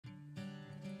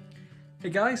Hey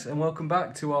guys, and welcome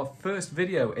back to our first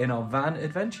video in our van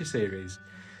adventure series.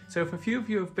 So if a few of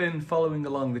you have been following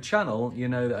along the channel, you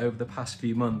know that over the past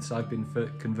few months I've been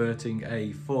converting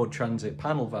a Ford Transit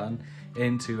panel van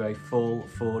into a full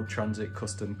Ford Transit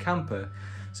custom camper.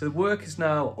 So the work is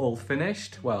now all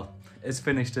finished, well, as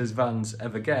finished as vans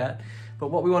ever get. But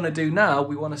what we want to do now,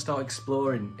 we want to start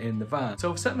exploring in the van.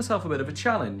 So I've set myself a bit of a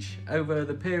challenge. Over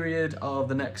the period of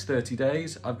the next 30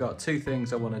 days, I've got two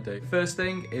things I want to do. First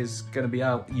thing is going to be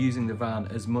out using the van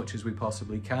as much as we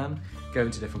possibly can,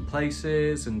 going to different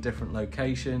places and different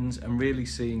locations and really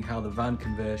seeing how the van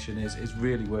conversion is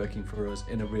really working for us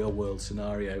in a real world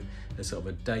scenario as sort of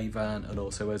a day van and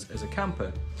also as a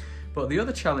camper. But the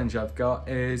other challenge I've got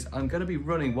is I'm going to be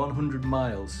running 100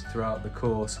 miles throughout the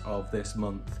course of this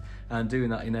month and doing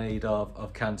that in aid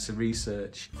of cancer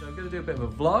research. So I'm going to do a bit of a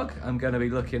vlog. I'm going to be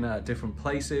looking at different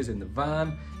places in the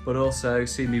van, but also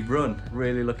see me run.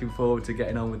 Really looking forward to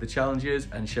getting on with the challenges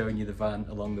and showing you the van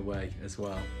along the way as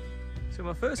well. So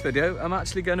my first video, I'm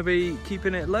actually going to be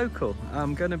keeping it local.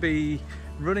 I'm going to be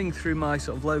running through my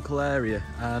sort of local area,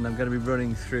 and I'm going to be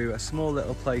running through a small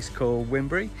little place called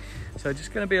Wybunbury. So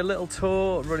just going to be a little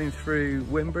tour running through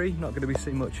Wybunbury. Not going to be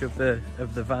seeing much of the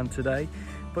van today,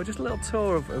 but just a little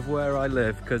tour of where I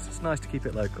live because it's nice to keep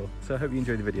it local. So I hope you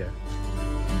enjoy the video.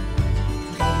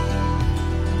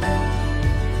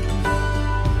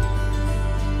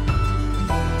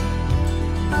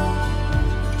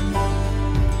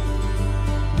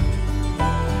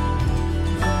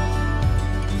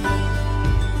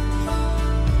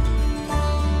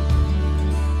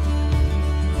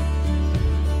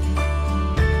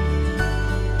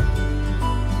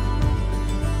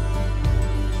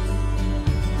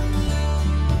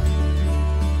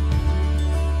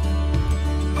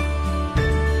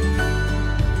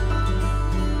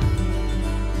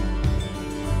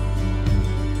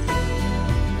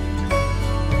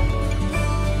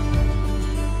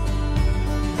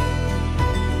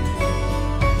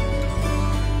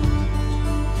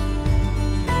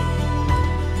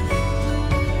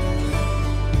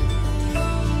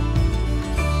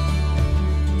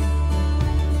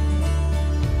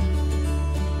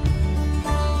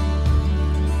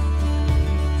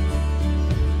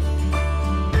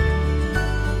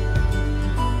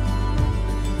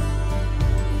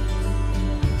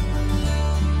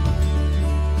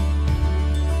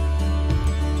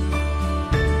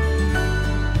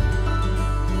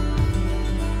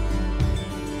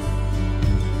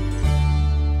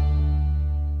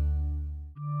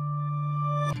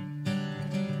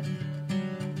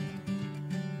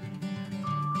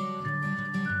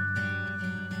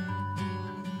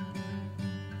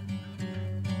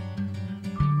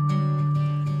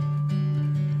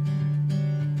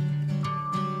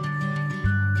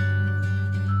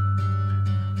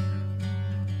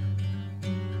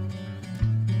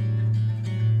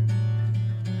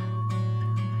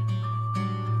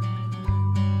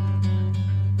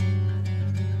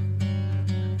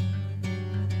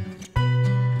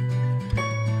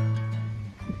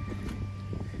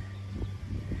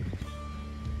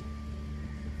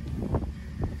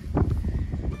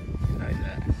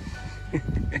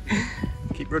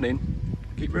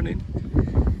 Keep running,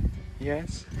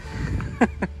 yes.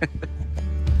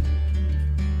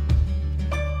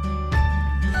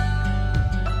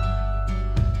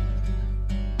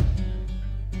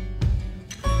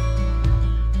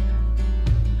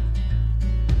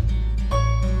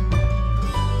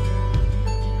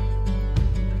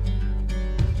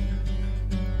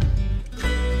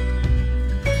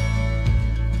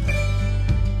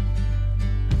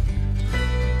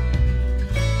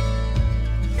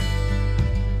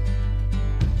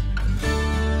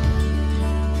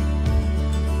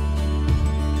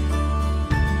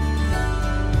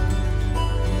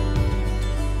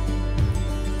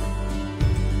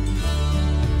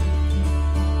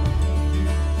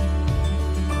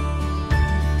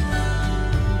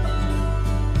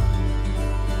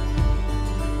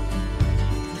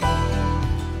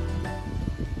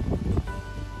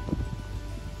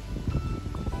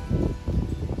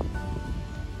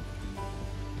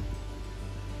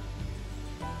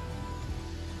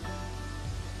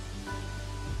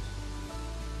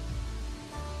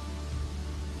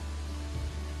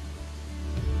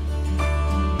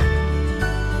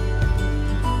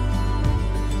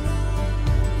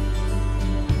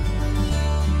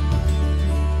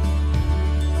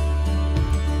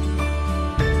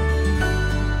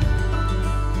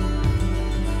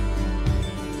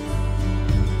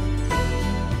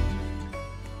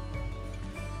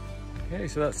 Okay,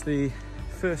 so that's the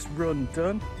first run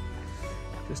done,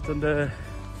 just under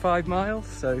 5 miles,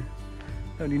 so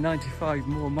Only 95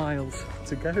 more miles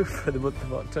to go for the month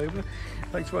of October.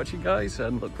 Thanks for watching, guys,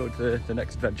 and look forward to the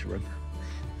next adventure run.